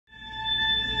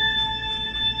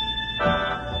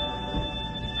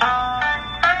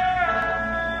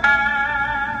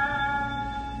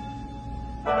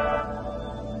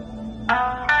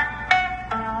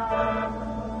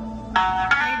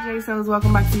loves,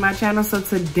 welcome back to my channel. So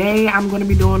today I'm going to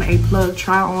be doing a plug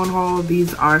try on haul.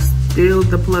 These are still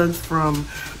the plugs from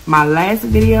my last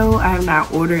video. I have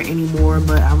not ordered anymore,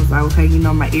 but I was like, okay, you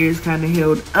know, my ears kind of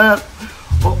healed up.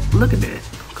 Oh, look at that,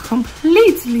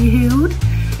 completely healed.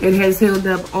 It has healed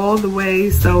up all the way,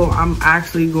 so I'm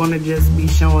actually going to just be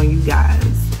showing you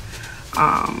guys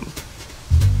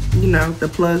you know, the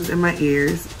plugs in my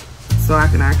ears, so I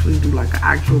can actually do like an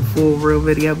actual full real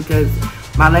video, because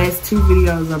my last two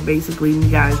videos are basically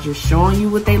me guys just showing you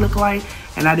what they look like,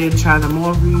 and I didn't try them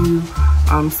on for you.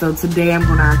 So today I'm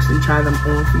gonna actually try them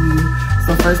on for you.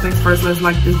 So first things first, let's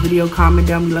like this video, comment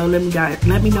down below, let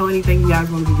me know anything you guys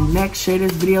want me to do next. Share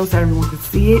this video so everyone can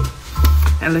see it,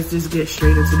 and let's just get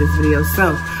straight into this video.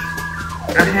 So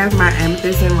I have my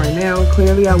amethyst in right now.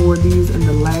 Clearly I wore these in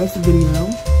the last video.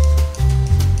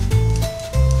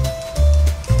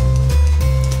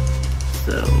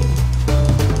 So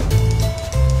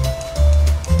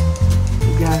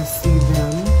you guys see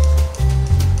them,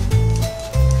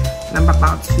 and I'm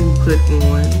about to put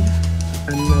on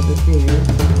another pair.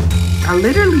 I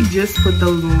literally just put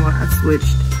those on. I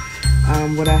switched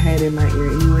what I had in my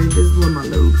ear anyway. This is what my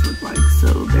lobes look like.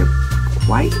 So they're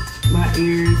white. My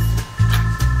ears,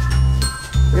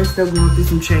 they're still going through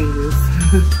some changes.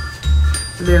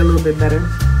 They're a little bit better.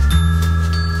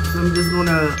 So I'm just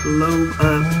gonna load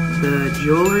up the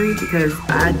jewelry because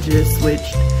I just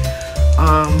switched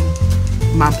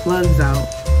my plugs out.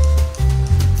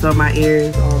 So my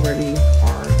ears already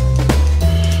are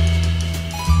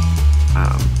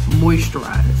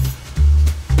moisturized.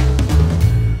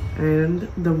 And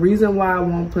the reason why I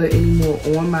won't put any more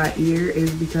on my ear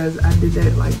is because I did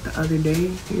that like the other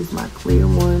day. Here's my clear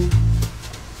one.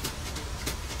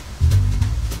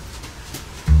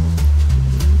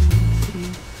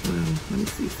 Let me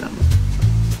see something.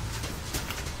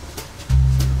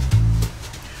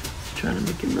 Just trying to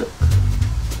make it look.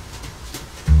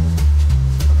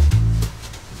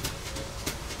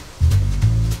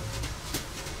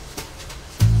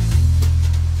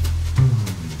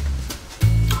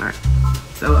 Alright.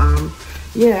 So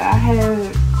yeah, I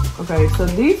had, okay, so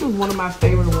these was one of my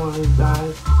favorite ones,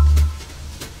 guys.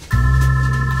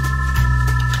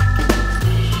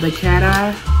 The cat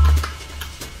eye.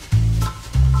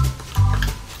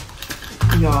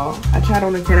 Y'all, I tried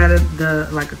on the cat eye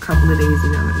like a couple of days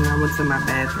ago, and I went to my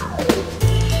bathroom.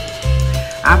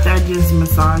 After I just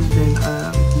massaged and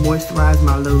moisturized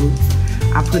my lobes,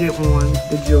 I put it on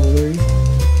the jewelry.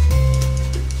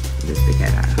 This is the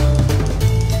cat eye.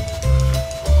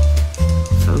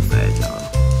 So sad, y'all.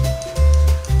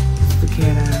 This is the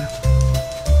cat eye.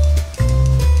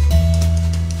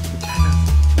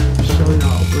 I'm trying to show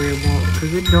y'all where it won't,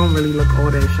 because it don't really look all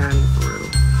that shiny for real.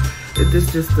 This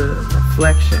is just a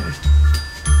reflection.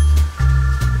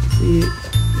 See it?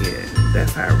 Yeah,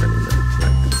 that's how it really looks,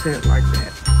 like the tint like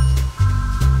that.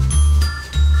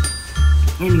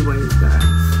 Anyways, guys,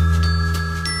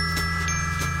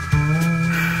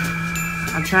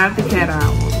 I tried the cat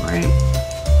eye one, right?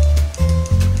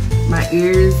 My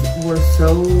ears were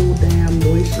so damn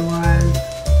moisturized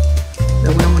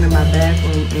that when I went in my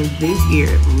bathroom, and this ear,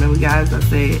 remember guys, I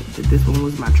said that this one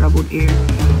was my troubled ear,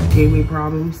 it gave me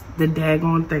problems. The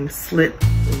daggone thing slipped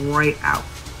right out,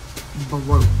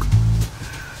 broke.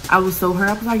 I was so hurt.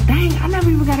 I was like, dang, I never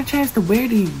even got a chance to wear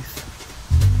these.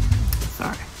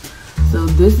 Sorry. So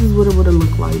this is what it would have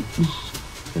looked like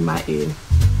in my ear.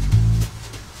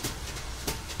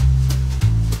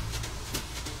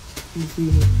 You see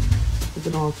it?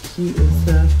 Looking all cute and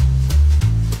stuff.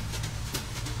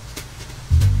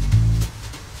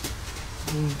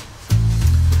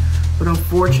 But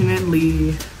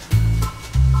unfortunately,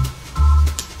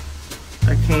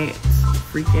 I can't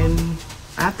freaking,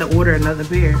 I have to order another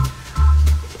pair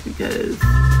because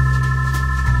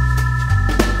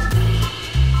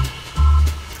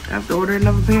I have to order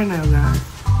another pair now, guys.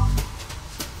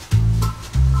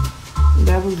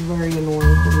 That was very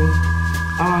annoying for me.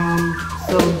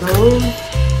 So those,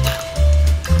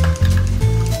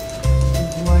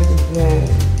 like that.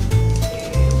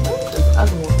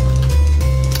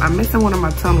 I'm missing one of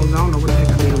my tunnels. I don't know what the heck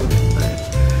I did with it, but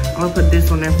I'm gonna put this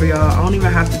one there for y'all. I don't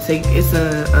even have to take, it's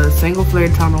a single flare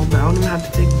tunnel, but I don't even have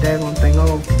to take the daggone thing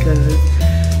off because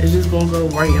it's just gonna go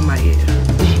right in my ear.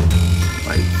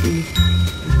 Like, see?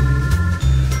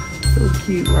 So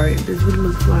cute, right? This is what it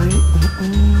looks like.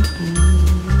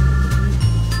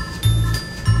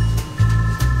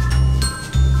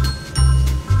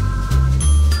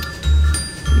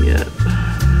 Yep,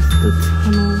 that's the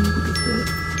tunnel. Look at that.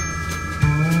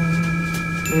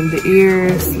 And the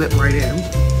ear slipped right in.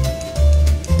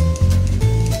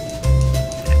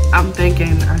 I'm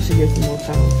thinking I should get some more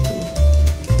tunnels too.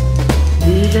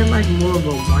 get like more of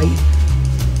a white,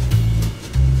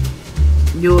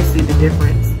 you'll see the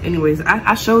difference. Anyways,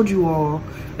 I showed you all.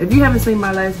 If you haven't seen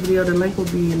my last video, the link will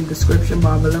be in the description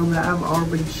bar below, but I've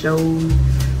already showed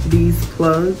these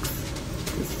plugs.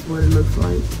 This is what it looks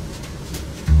like.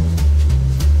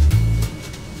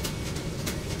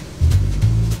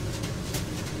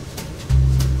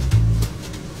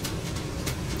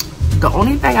 The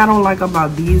only thing I don't like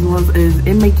about these ones is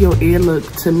it make your ear look,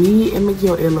 to me, it make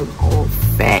your ear look all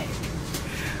fat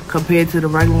compared to the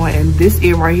regular one. And this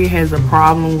ear right here has a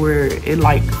problem where it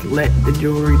like let the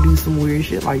jewelry do some weird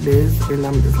shit like this. And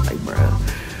I'm just like, bruh,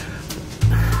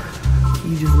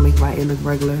 you just make my ear look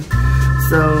regular.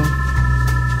 So,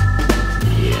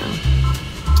 yeah,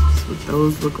 that's what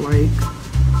those look like.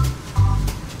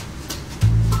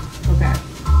 Okay,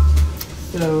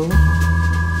 so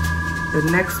the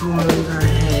next ones I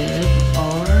have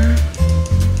are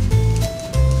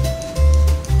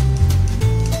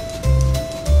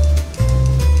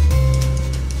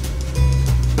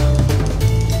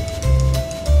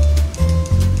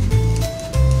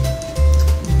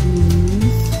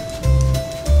these.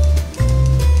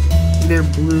 They're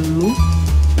blue.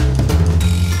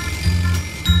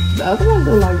 The other ones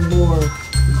are like more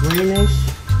greenish.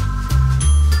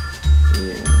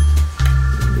 Yeah,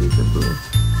 these are blue.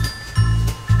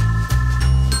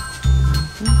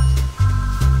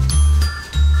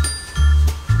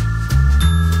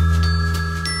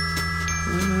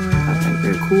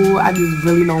 Cool. I just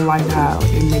really don't like how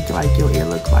it makes like your ear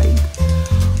look like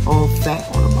all fat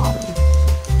on the bottom.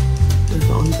 That's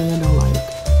the only thing I don't like.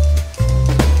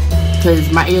 Because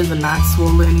my ears are not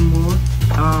swollen anymore.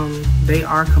 They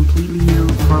are completely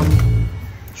healed from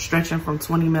stretching from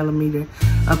 20 millimeter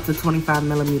up to 25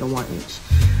 millimeter 1 inch.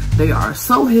 They are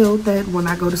so healed that when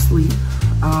I go to sleep,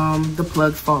 the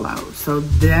plugs fall out. So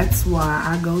that's why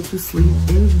I go to sleep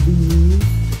in these.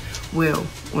 Well,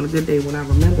 on a good day when I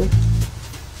remember.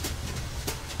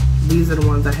 These are the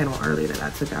ones I had on earlier that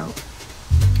I took out.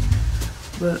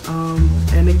 But,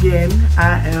 and again,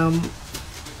 I am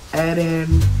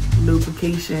adding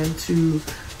lubrication to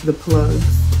the plugs.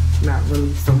 Not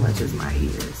really so much as my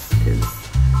ears. Because,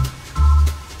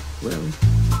 well,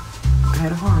 I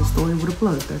had a horror story with a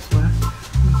plug, that's why.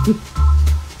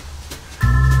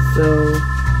 So,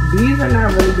 these are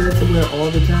not really good to wear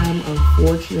all the time.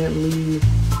 Unfortunately,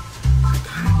 I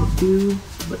kind of do,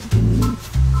 but these.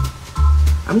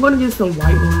 I'm gonna get some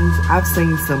white ones. I've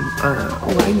seen some, oh,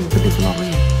 I didn't even put this one over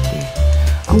here.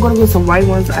 Yeah. I'm gonna get some white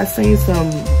ones. I've seen some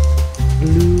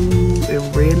blue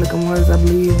and red looking ones, I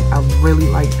believe. I really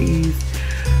like these.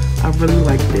 I really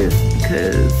like this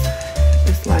because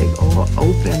it's like all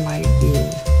open, like,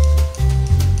 yeah.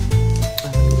 I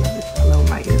really love it. I love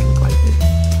my ears look like this.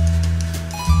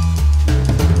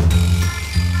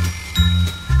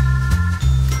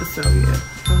 So, yeah.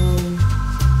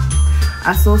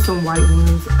 I saw some white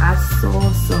ones. I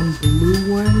saw some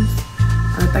blue ones.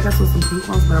 I think I saw some pink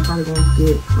ones, but I'm probably going to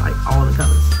get like all the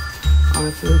colors,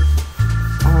 honestly.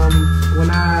 When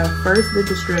I first did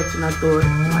the stretch and I thought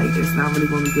like it's not really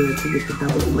going to be good to get the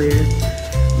double flare,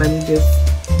 let me just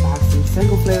buy some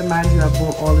single flare. Mind you, I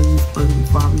bought all of these plugs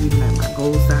before I was even at my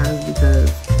goal size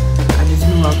because I just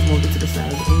knew I was going to get to the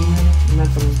size anyway.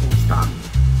 Nothing was going to stop me.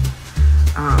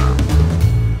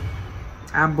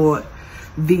 I bought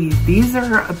these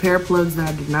are a pair of plugs that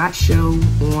I did not show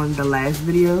on the last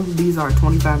video. These are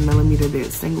 25 millimeter. They're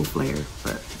single flare,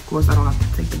 but of course I don't have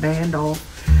to take the band off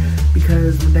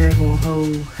because my daggone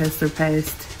hoe has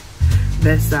surpassed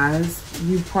that size.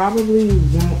 You probably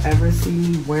won't ever see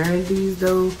me wearing these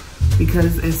though,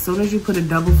 because as soon as you put a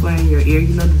double flare in your ear,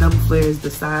 you know the double flare is the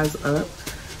size up.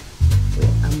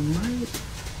 Well, I might,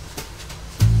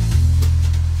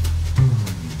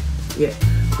 yeah.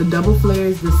 The double flare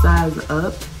is the size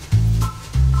up,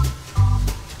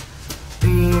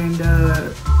 and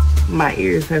my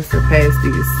ears have surpassed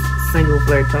these single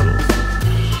flare tunnels.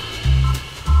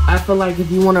 I feel like if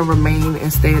you want to remain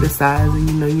and stay at a size and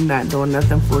you know you're not doing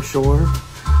nothing for sure,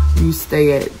 you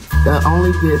stay at the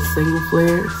only good single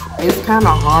flares. It's kind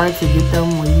of hard to get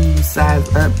them when you size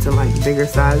up to like bigger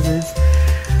sizes,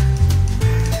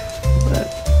 but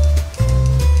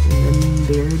then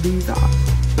there these are.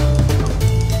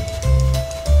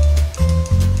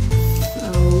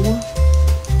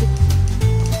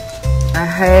 I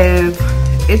have,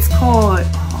 it's called,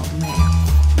 oh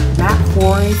man, not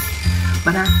Forest,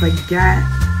 but I forgot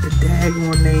the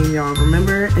daggone name, y'all.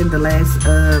 Remember in the last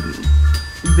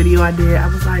video I did, I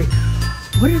was like,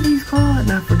 what are these called?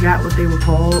 And I forgot what they were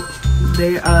called.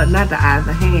 They're not the eye,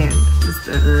 the hand. It's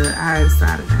the eye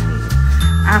side of the hand.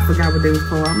 I forgot what they was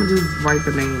called. I'm gonna just write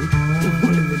the name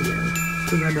on the video.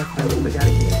 because I definitely forgot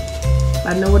again.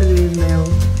 I know what it is now.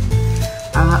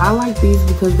 I like these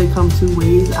because they come two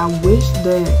ways. I wish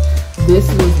that this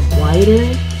was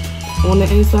whiter on the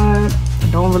inside. I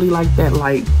don't really like that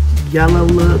like yellow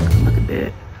look. Look at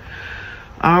that.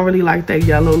 I don't really like that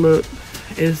yellow look.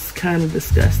 It's kind of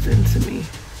disgusting to me.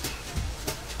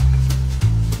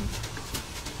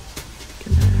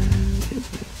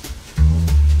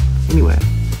 Anyway,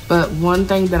 but one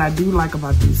thing that I do like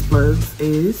about these plugs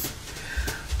is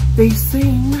they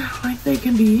seem like they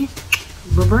can be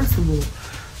reversible.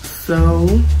 So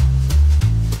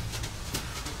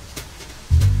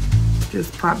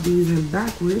just pop these in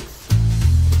backwards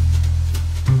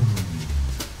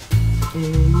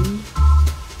and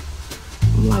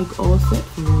I'm like all set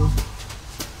for real.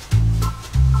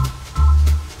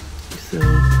 So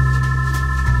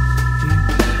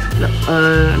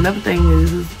yeah. Another thing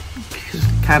is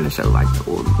just kind of show like the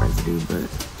oily residue, but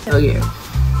oh yeah,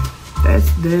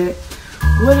 that's that.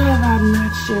 What have I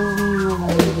not shown y'all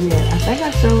yet? I think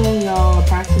I showed y'all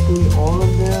practically all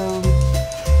of them.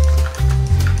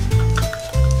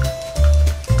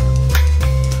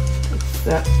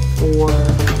 Except for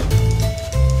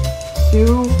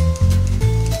 2.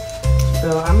 So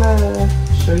I'm gonna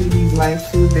show you these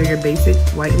last 2. They're your basic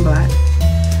white and black.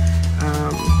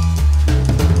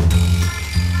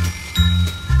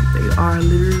 They are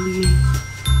literally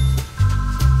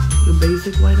the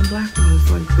basic white and black ones.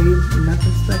 Like, there's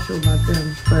nothing special about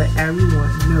them, but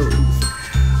everyone knows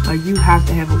like you have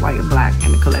to have a white and black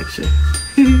in the collection.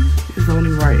 It's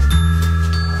only right.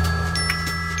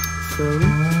 So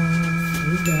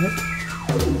there's that.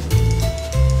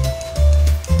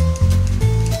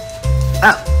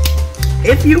 Oh,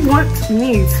 if you want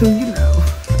me to, you know,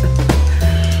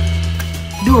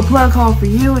 do a plug haul for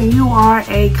you and you are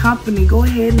a company, go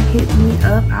ahead and hit me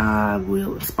up. I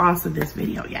will sponsor this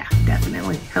video. Yeah,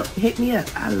 definitely. Hit me up.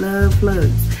 I love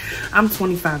plugs. I'm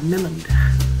 25 millimeter.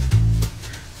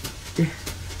 Yeah.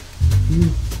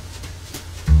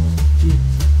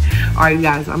 All right,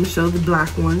 guys, I'm gonna show the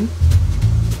black one.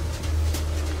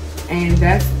 And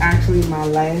that's actually my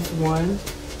last one.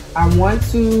 I want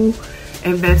to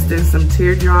invest in some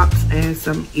teardrops and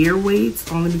some ear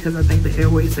weights, only because I think the ear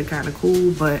weights are kind of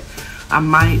cool, but I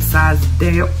might size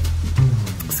down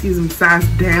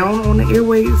on the ear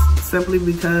weights simply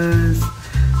because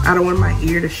I don't want my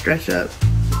ear to stretch up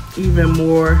even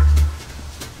more,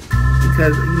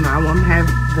 because you know I won't have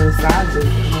the sizes.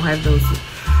 I don't have those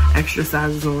extra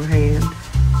sizes on hand.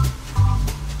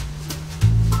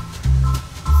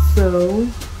 So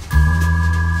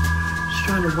just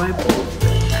trying to wipe off the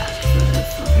access.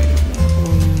 Okay,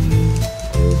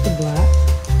 here's the black.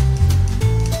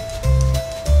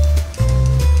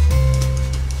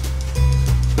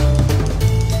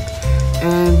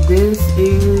 And this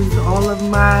is all of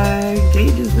my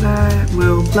gauges that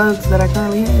plugs that I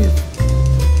currently have.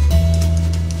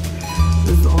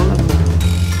 This is all of them.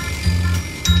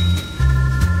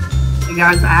 Hey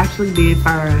guys, I actually did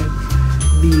find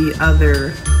the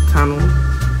other tunnel.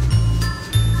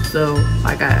 So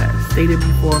like I stated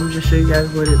before, I'm just show you guys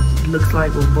what it looks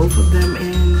like with both of them.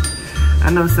 And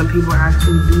I know some people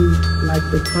actually do like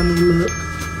the tunnel look,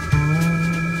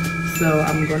 so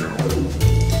I'm gonna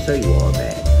show you all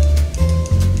that,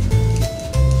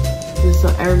 just so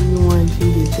everyone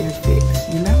can get their fix,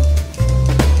 you know.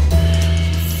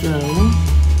 So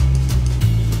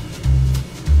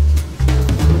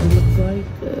what it looks like.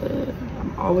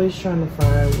 I'm always trying to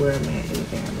find where I'm at in the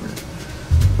camera.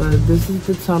 But this is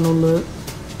the tunnel look.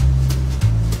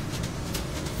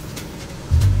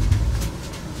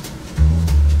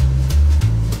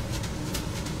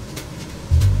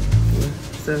 Yeah,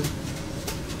 so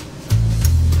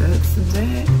that's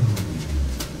that.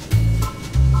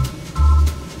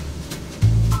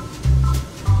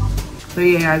 So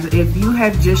yeah guys, if you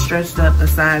have just stretched up a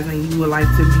size and you would like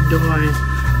to be doing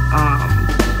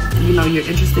you know, you're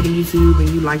interested in YouTube and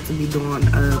you like to be doing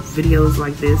videos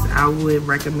like this, I would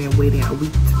recommend waiting a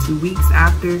week to 2 weeks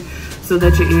after, so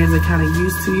that your ears are kind of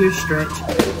used to your stretch,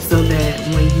 so that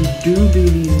when you do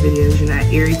these videos, you're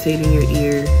not irritating your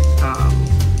ear,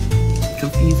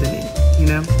 confusing it, you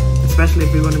know, especially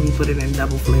if you're going to be putting in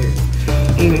double flares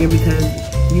in your ear, because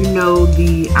you know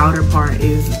the outer part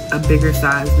is a bigger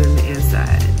size than the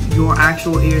inside. Your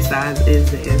actual ear size is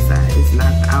the inside, it's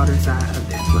not the outer side of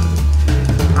that plug.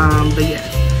 But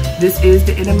yes, this is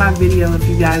the end of my video. If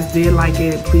you guys did like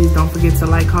it, please don't forget to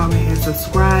like, comment, and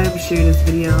subscribe. Share this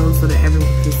video so that everyone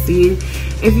can see it.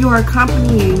 If you are a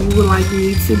company and you would like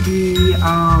me to be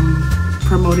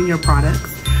promoting your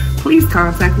products, please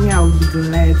contact me. I would be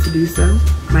glad to do so.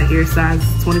 My ear size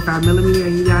is 25 millimeter,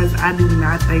 and you guys, I do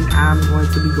not think I'm going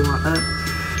to be going up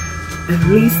at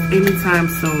least anytime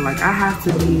soon. Like, I have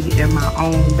to be in my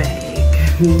own bag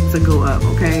to go up,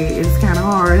 okay? It's kind of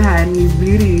hard hiding these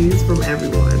beauties from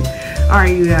everyone. All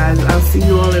right, you guys, I'll see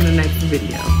you all in the next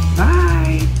video. Bye.